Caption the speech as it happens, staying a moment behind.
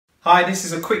Hi, this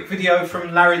is a quick video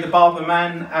from Larry the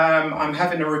Barberman. I'm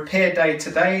having a repair day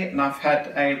today and I've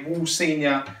had a Wahl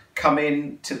Senior come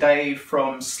in today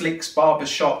from Slick's Barber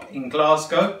Shop in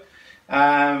Glasgow.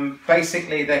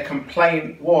 Basically their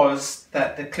complaint was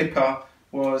that the clipper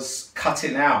was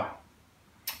cutting out.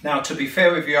 Now, to be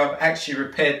fair with you, I've actually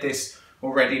repaired this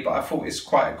already, but I thought it's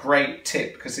quite a great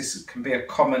tip because this can be a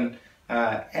common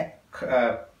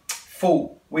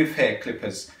fault with hair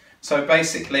clippers. So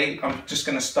basically, I'm just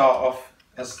going to start off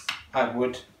as I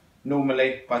would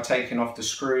normally by taking off the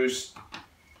screws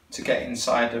to get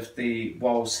inside of the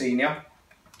Wahl Senior.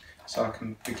 So I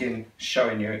can begin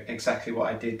showing you exactly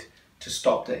what I did to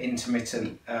stop the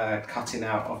intermittent cutting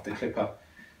out of the clipper.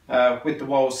 With the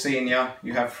Wahl Senior,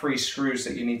 you have 3 screws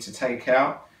that you need to take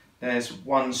out. There's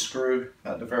 1 screw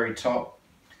at the very top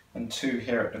and 2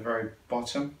 here at the very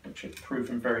bottom, which have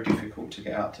proven very difficult to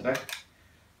get out today.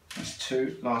 That's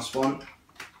 2, last one.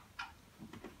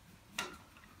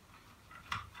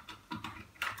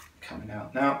 Coming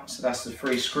out now, so that's the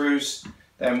 3 screws.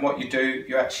 Then what you do,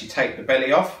 you actually take the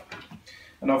belly off.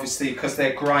 And obviously, because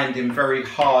they're grinding very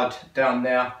hard down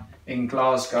there in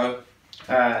Glasgow,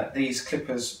 these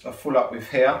clippers are full up with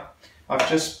hair. I've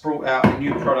just brought out a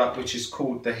new product which is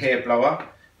called the hair blower,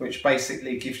 which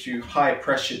basically gives you high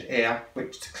pressured air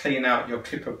which to clean out your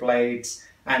clipper blades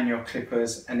and your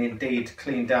clippers, and indeed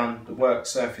clean down the work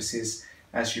surfaces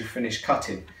as you finish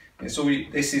cutting. This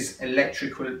is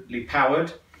electrically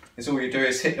powered. All you do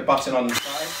is hit the button on the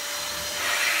side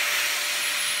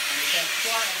and you get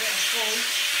quite a bit of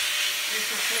force. This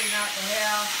will clean out the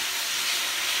hair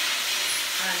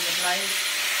and the blade.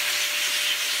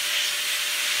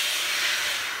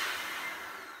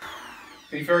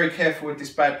 Be very careful with this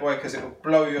bad boy because it will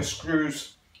blow your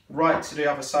screws right to the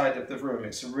other side of the room.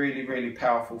 It's a really, really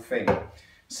powerful thing.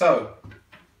 So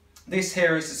this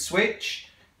here is a switch.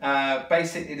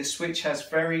 Basically the switch has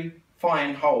very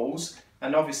fine holes,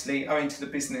 and obviously owing to the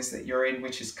business that you're in,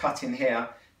 which is cutting hair,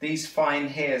 these fine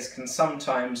hairs can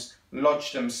sometimes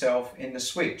lodge themselves in the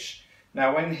switch.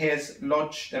 Now when hairs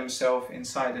lodge themselves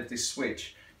inside of this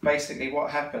switch, basically what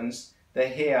happens, the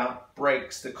hair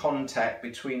breaks the contact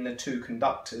between the 2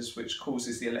 conductors, which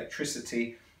causes the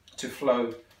electricity to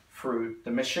flow through the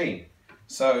machine.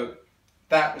 So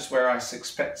that was where I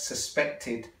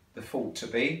suspected the fault to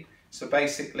be. So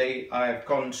basically I've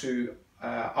gone to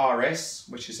RS,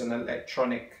 which is an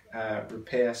electronic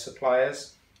repair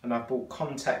suppliers, and I've bought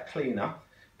contact cleaner.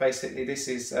 Basically this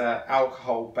is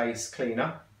alcohol based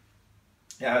cleaner.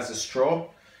 It has a straw.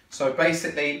 So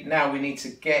basically now we need to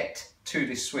get to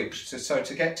this switch. So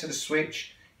to get to the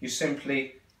switch, you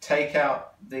simply take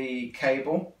out the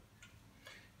cable,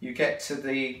 you get to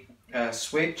the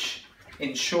switch,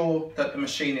 ensure that the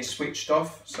machine is switched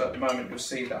off. So at the moment you'll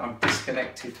see that I'm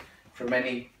disconnected from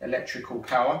any electrical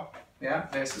power. Yeah,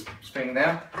 there's the thing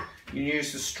there. You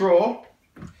use the straw,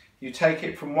 you take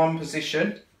it from one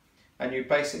position and you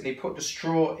basically put the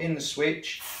straw in the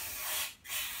switch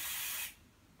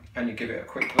and you give it a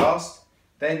quick blast,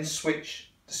 then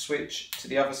switch the switch to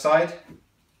the other side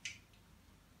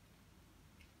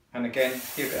and again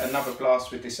give it another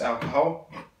blast with this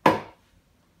alcohol.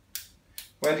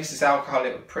 Where this is alcohol,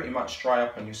 it will pretty much dry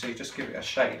up on you, so you just give it a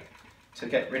shake to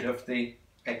get rid of the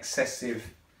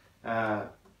excessive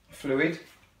fluid.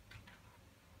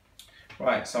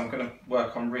 Right, so I'm going to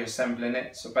work on reassembling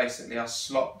it. So basically I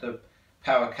slot the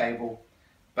power cable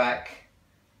back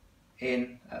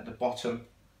in at the bottom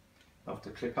of the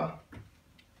clipper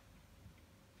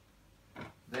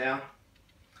there,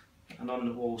 and on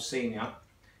the Wahl Senior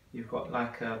you've got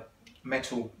like a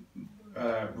metal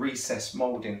recess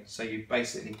moulding, so you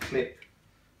basically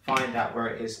find out where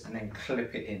it is and then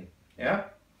clip it in. Yeah,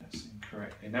 that's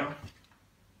incorrectly now.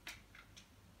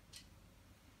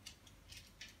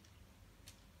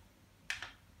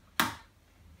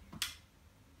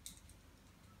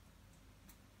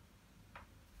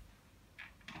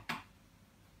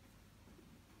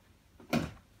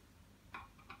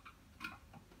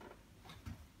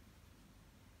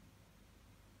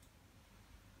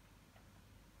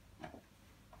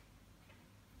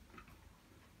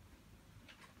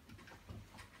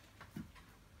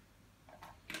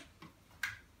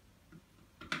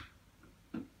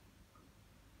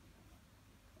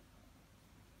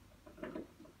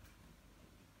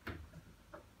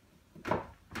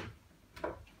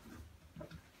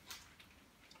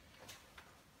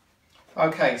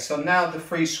 Okay, so now the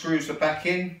 3 screws are back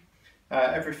in,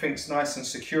 everything's nice and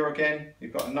secure again.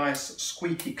 You've got a nice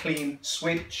squeaky clean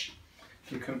switch.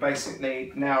 You can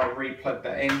basically now re-plug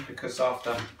that in, because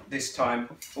after this time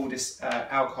all this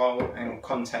alcohol and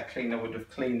contact cleaner would have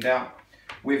cleaned out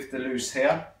with the loose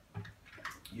hair.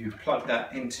 you plug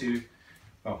that into,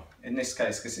 well, in this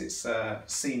case, because it's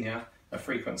Senior, a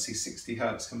frequency 60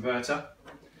 Hertz converter.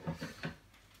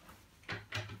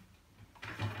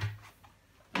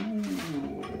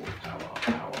 Ooh, power,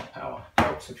 power, power.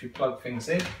 Helps if you plug things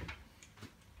in.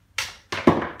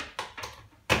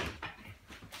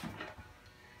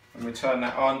 And we turn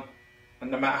that on,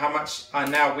 and no matter how much I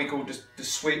now wiggle the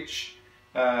switch,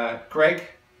 Greg,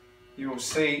 you will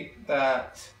see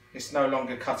that it's no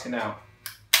longer cutting out.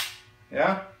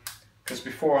 Yeah? Because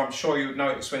before, I'm sure you would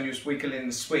notice when you was wiggling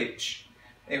the switch,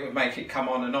 it would make it come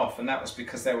on and off, and that was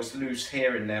because there was loose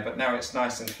hair in there, but now it's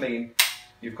nice and clean.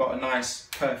 You've got a nice,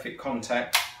 perfect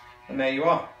contact, and there you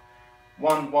are.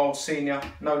 One Wahl Senior,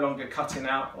 no longer cutting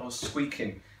out or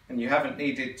squeaking, and you haven't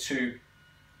needed to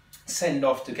send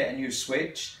off to get a new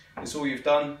switch. It's all you've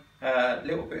done, a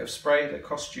little bit of spray that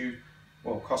cost you,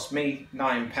 well, cost me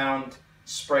 £9,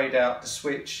 sprayed out the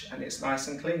switch, and it's nice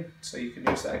and clean, so you can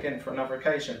use that again for another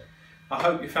occasion. I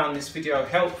hope you found this video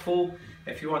helpful.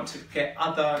 If you want to get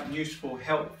other useful,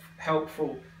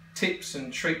 helpful tips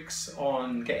and tricks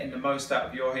on getting the most out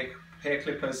of your hair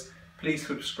clippers, please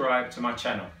subscribe to my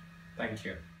channel. Thank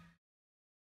you.